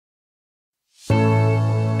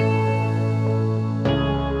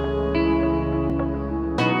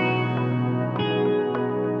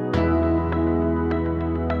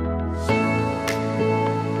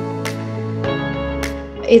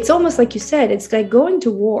it's almost like you said, it's like going to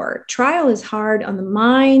war. Trial is hard on the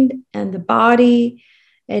mind and the body.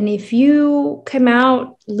 And if you come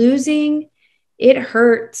out losing, it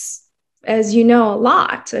hurts, as you know, a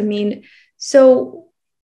lot. I mean, so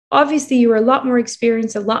obviously you were a lot more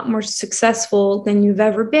experienced, a lot more successful than you've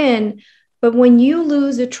ever been. But when you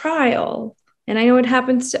lose a trial, and I know it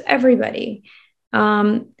happens to everybody,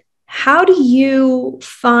 how do you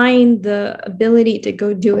find the ability to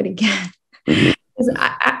go do it again? Because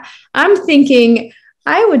I'm thinking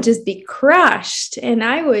I would just be crushed, and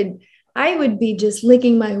I would be just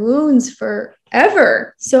licking my wounds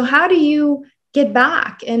forever. So how do you get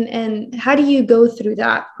back, and how do you go through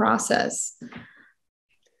that process?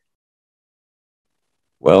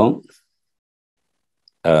 Well,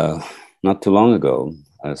 not too long ago,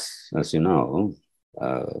 as you know,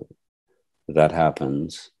 that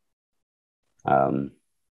happens.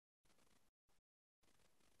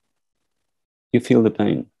 You feel the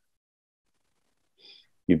pain.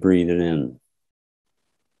 You breathe it in.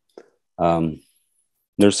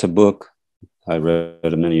 There's a book I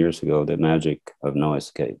read many years ago, The Magic of No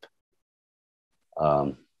Escape.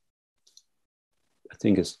 I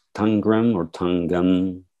think it's Tangram or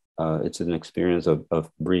Tangam. It's an experience of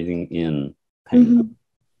breathing in pain,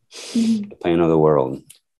 the pain of the world,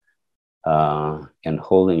 and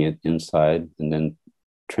holding it inside, and then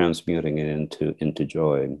transmuting it into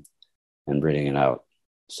joy, and breathing it out,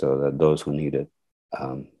 so that those who need it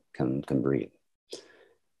can breathe.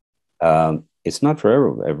 It's not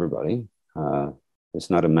for everybody. It's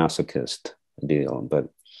not a masochist deal, but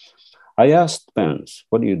I asked Spence,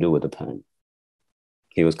 what do you do with the pain?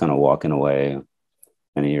 He was kind of walking away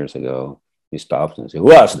many years ago. He stopped and said,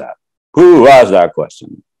 who asked that? Who asked that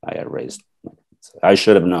question? I had raised. I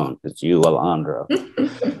should have known. It's you, Alejandro.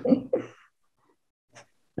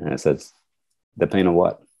 And I said, the pain of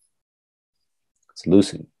what? It's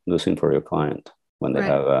losing for your client when they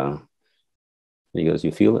have, he goes,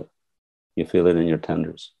 you feel it. You feel it in your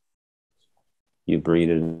tenders. You breathe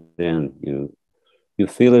it in. You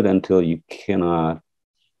feel it until you cannot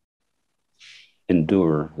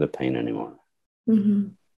endure the pain anymore. Mm-hmm.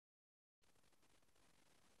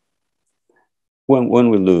 When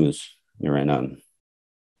we lose, Irena,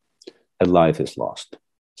 a life is lost.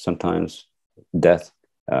 Sometimes death,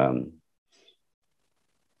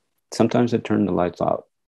 sometimes they turn the lights out.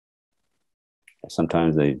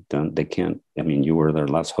 Sometimes they can't. I mean, you were their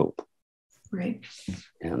last hope. Right.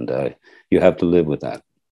 And you have to live with that.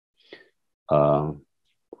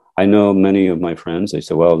 I know many of my friends, they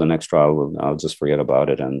say, well, the next trial, I'll just forget about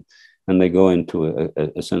it. And they go into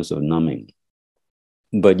a sense of numbing.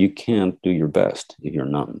 But you can't do your best if you're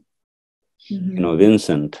numb. Mm-hmm. You know,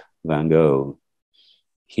 Vincent van Gogh,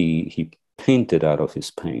 he painted out of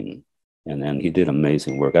his pain. And then he did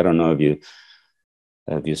amazing work. I don't know if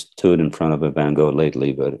you stood in front of a Van Gogh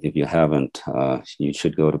lately, but if you haven't, you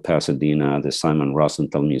should go to Pasadena. The Simon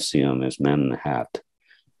Rosenthal Museum is Man in a Hat. It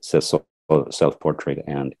says self-portrait,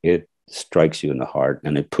 and it strikes you in the heart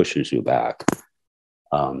and it pushes you back.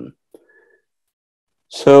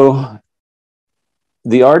 So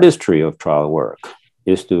the artistry of trial work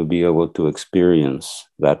is to be able to experience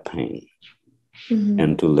that pain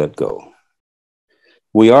and to let go.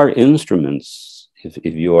 We are instruments,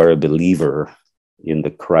 if you are a believer in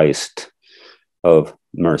the Christ of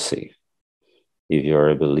mercy, if you're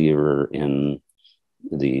a believer in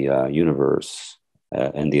the universe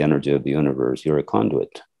and the energy of the universe, you're a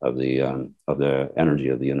conduit of the energy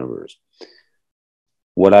of the universe.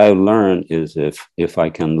 What I learned is if I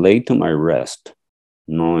can lay to my rest,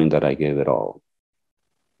 knowing that I gave it all,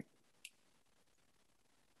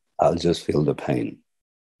 I'll just feel the pain.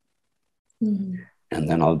 Mm-hmm. And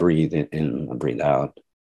then I'll breathe in and breathe out,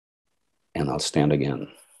 and I'll stand again,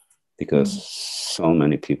 because so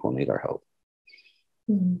many people need our help.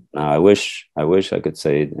 Mm-hmm. Now, I wish I could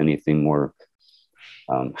say anything more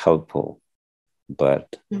helpful,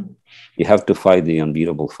 but you have to fight the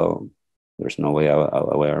unbeatable foe. There's no way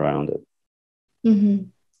around it. Mm-hmm.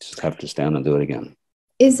 Just have to stand and do it again.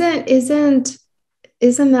 Isn't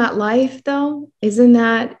that life though? I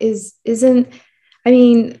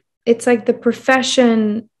mean, it's like the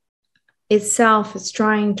profession itself is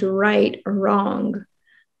trying to right or wrong.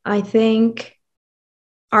 I think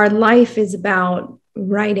our life is about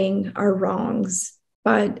righting our wrongs,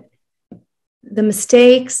 but the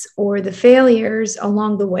mistakes or the failures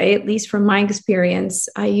along the way, at least from my experience,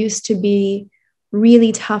 I used to be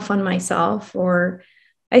really tough on myself, or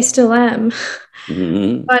I still am,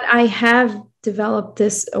 but I have developed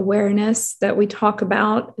this awareness that we talk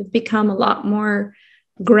about. I've become a lot more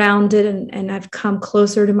grounded, and I've come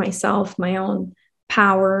closer to myself, my own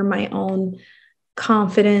power, my own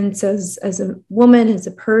confidence as a woman, as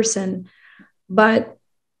a person. But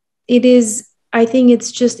I think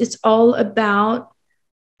it's all about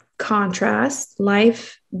contrast.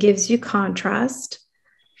 Life gives you contrast.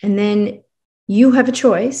 And then you have a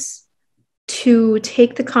choice to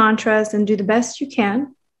take the contrast and do the best you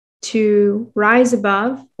can to rise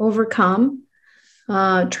above, overcome,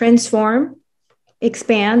 transform,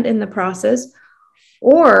 expand in the process.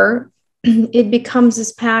 Or it becomes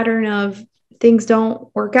this pattern of things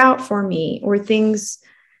don't work out for me, or things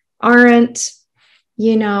aren't,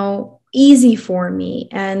 easy for me.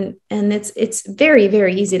 And it's very,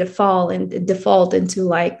 very easy to fall and default into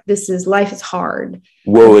like, life is hard.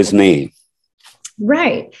 Woe is me.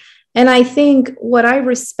 Right. And I think what I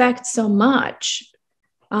respect so much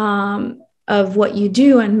of what you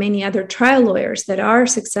do and many other trial lawyers that are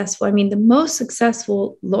successful, I mean, the most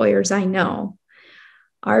successful lawyers I know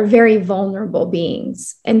are very vulnerable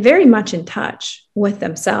beings and very much in touch with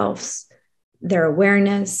themselves, their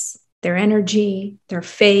awareness, their energy, their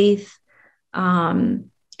faith. And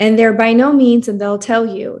they're by no means, and they'll tell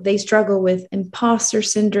you, they struggle with imposter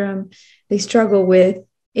syndrome. They struggle with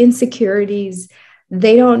insecurities.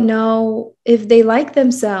 They don't know if they like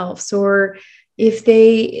themselves, or if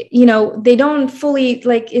they, they don't fully,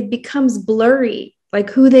 like, it becomes blurry, like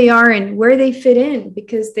who they are and where they fit in,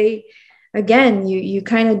 because again, you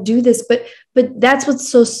kind of do this, but that's what's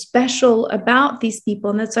so special about these people.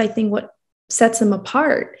 And that's, I think, what sets them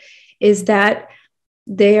apart, is that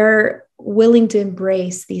they're willing to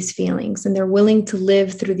embrace these feelings, and they're willing to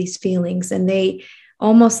live through these feelings, and they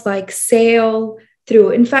almost like sail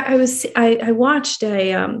through. In fact, I watched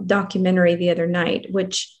a documentary the other night,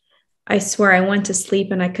 which I swear I went to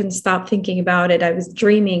sleep and I couldn't stop thinking about it. I was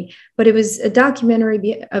dreaming, but it was a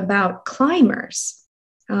documentary about climbers.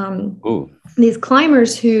 These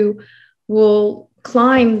climbers who will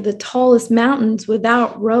climb the tallest mountains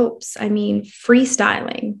without ropes. I mean,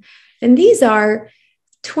 freestyling. And these are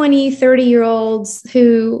 20, 30-year-olds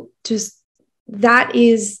who that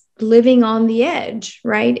is living on the edge,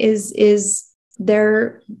 right? Is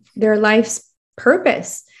their life's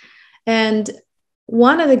purpose. And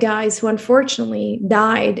one of the guys who unfortunately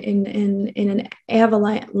died in an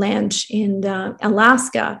avalanche in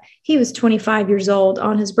Alaska, he was 25 years old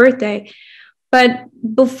on his birthday. But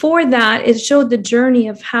before that, it showed the journey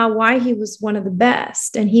of why he was one of the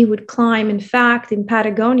best. And he would climb, in fact, in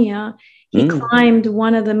Patagonia, he climbed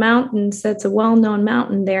one of the mountains that's a well-known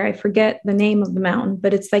mountain there. I forget the name of the mountain,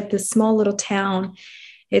 but it's like this small little town.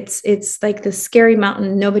 It's like the scary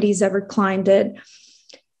mountain. Nobody's ever climbed it.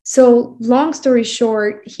 So long story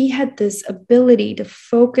short, he had this ability to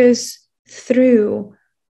focus through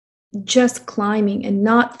just climbing and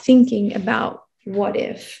not thinking about what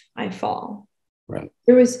if I fall. Right.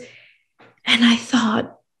 And I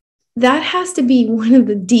thought that has to be one of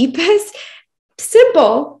the deepest,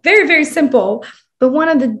 simple, very, very simple, but one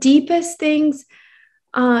of the deepest things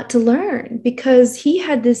to learn, because he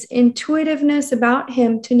had this intuitiveness about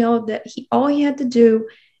him to know that all he had to do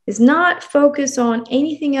is not focus on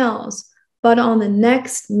anything else, but on the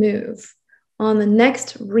next move, on the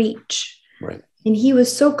next reach. Right. And he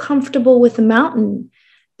was so comfortable with the mountain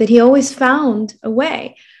that he always found a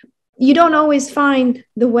way. You don't always find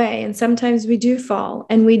the way, and sometimes we do fall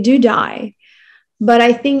and we do die. But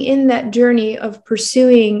I think in that journey of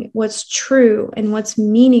pursuing what's true and what's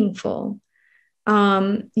meaningful,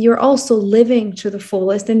 you're also living to the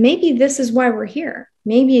fullest. And maybe this is why we're here.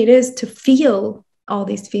 Maybe it is to feel all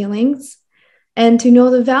these feelings and to know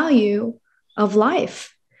the value of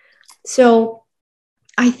life. So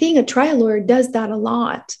I think a trial lawyer does that a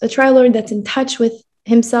lot. A trial lawyer that's in touch with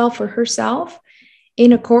himself or herself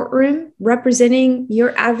in a courtroom, representing,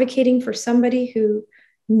 you're advocating for somebody who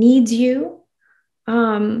needs you.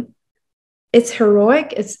 It's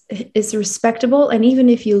heroic, it's respectable. And even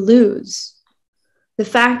if you lose, the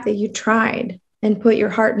fact that you tried and put your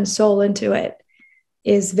heart and soul into it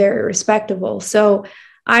is very respectable. So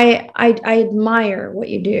I admire what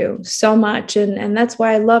you do so much. And that's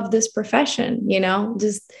why I love this profession.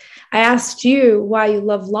 I asked you why you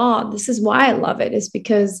love law. This is why I love it, is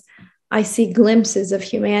because I see glimpses of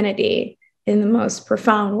humanity in the most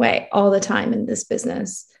profound way all the time in this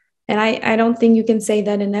business. And I don't think you can say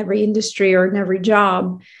that in every industry or in every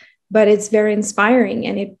job, but it's very inspiring,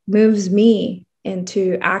 and it moves me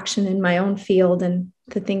into action in my own field and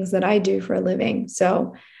the things that I do for a living.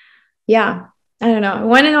 So yeah, I don't know. I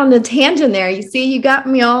went in on the tangent there. You see, you got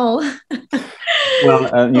me all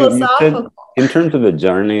well, you said in terms of a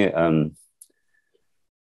journey,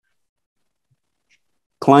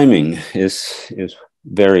 climbing is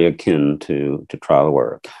very akin to trial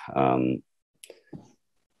work.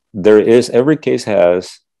 every case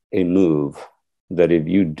has a move that if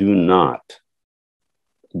you do not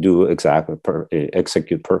do exactly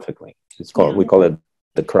execute perfectly, we call it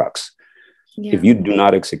the crux. Yeah. If you do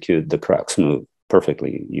not execute the crux move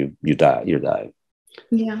perfectly, you die.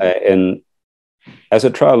 Yeah. And as a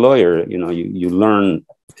trial lawyer, you learn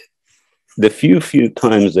the few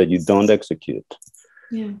times that you don't execute.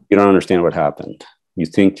 Yeah. You don't understand what happened. You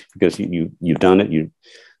think because you've done it,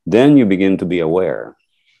 then you begin to be aware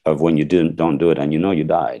of when you don't do it, and you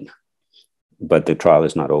died, but the trial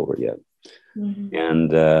is not over yet. Mm-hmm.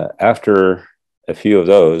 And after a few of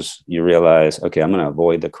those, you realize, okay, I'm going to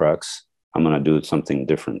avoid the crux. I'm going to do something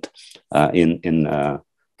different. In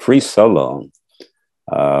Free Solo,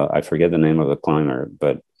 I forget the name of the climber,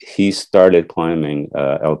 but he started climbing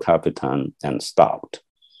El Capitan and stopped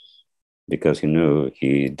because he knew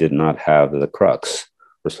he did not have the crux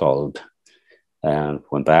resolved, and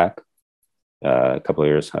went back a couple of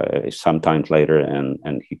years, sometimes later,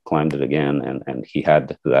 and he climbed it again, and he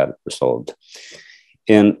had that resolved.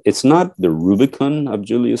 And it's not the Rubicon of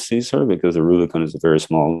Julius Caesar, because the Rubicon is a very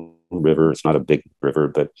small river. It's not a big river,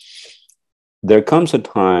 but there comes a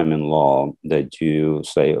time in law that you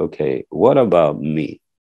say, okay, what about me?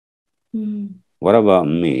 Mm-hmm. What about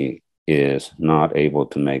me is not able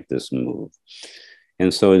to make this move?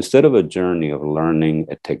 And so instead of a journey of learning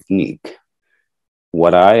a technique,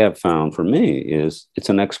 what I have found for me is it's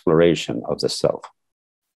an exploration of the self.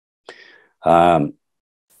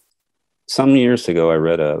 Some years ago, I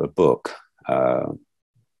read a book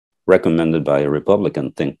recommended by a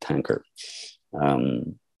Republican think tanker,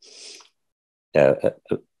 A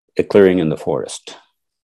Clearing in the Forest.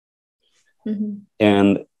 Mm-hmm.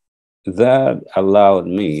 And that allowed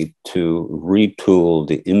me to retool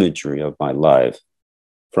the imagery of my life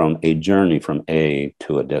from a journey from A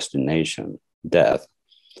to a destination, death,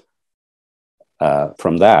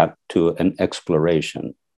 from that to an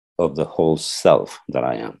exploration of the whole self that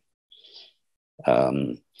I am.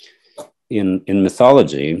 In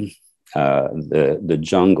mythology, the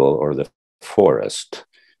jungle or the forest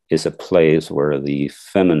is a place where the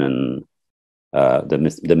feminine,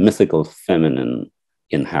 the mythical feminine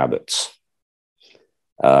inhabits.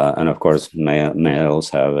 And of course, males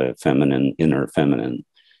have a feminine, inner feminine.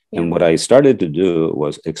 And what I started to do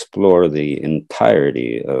was explore the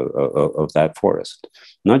entirety of that forest,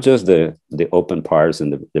 not just the open parts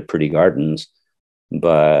and the pretty gardens,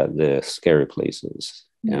 but the scary places.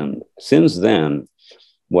 Mm-hmm. And since then,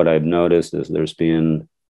 what I've noticed is there's been,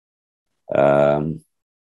 and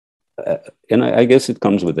I guess it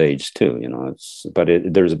comes with age too,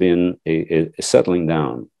 there's been a settling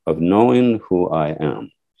down of knowing who I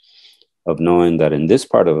am, of knowing that in this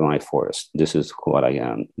part of my forest, this is what I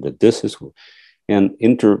am, that this is, and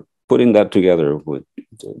putting that together with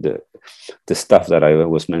the stuff that I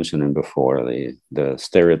was mentioning before, the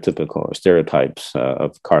stereotypes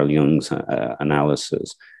of Carl Jung's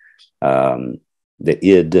analysis, the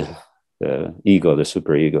id, the ego, the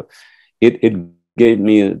superego, it gave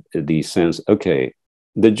me the sense, okay,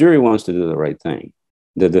 the jury wants to do the right thing.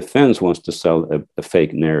 The defense wants to sell a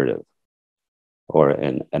fake narrative or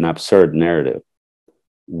an absurd narrative.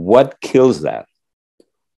 What kills that?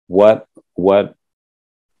 What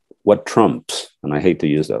trumps? And I hate to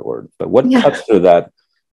use that word, but what cuts through that?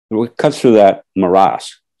 What cuts through that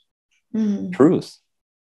morass? Mm. Truth,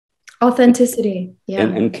 authenticity,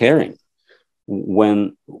 and caring.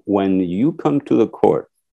 When you come to the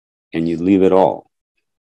court and you leave it all,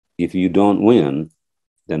 if you don't win,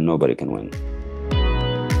 then nobody can win.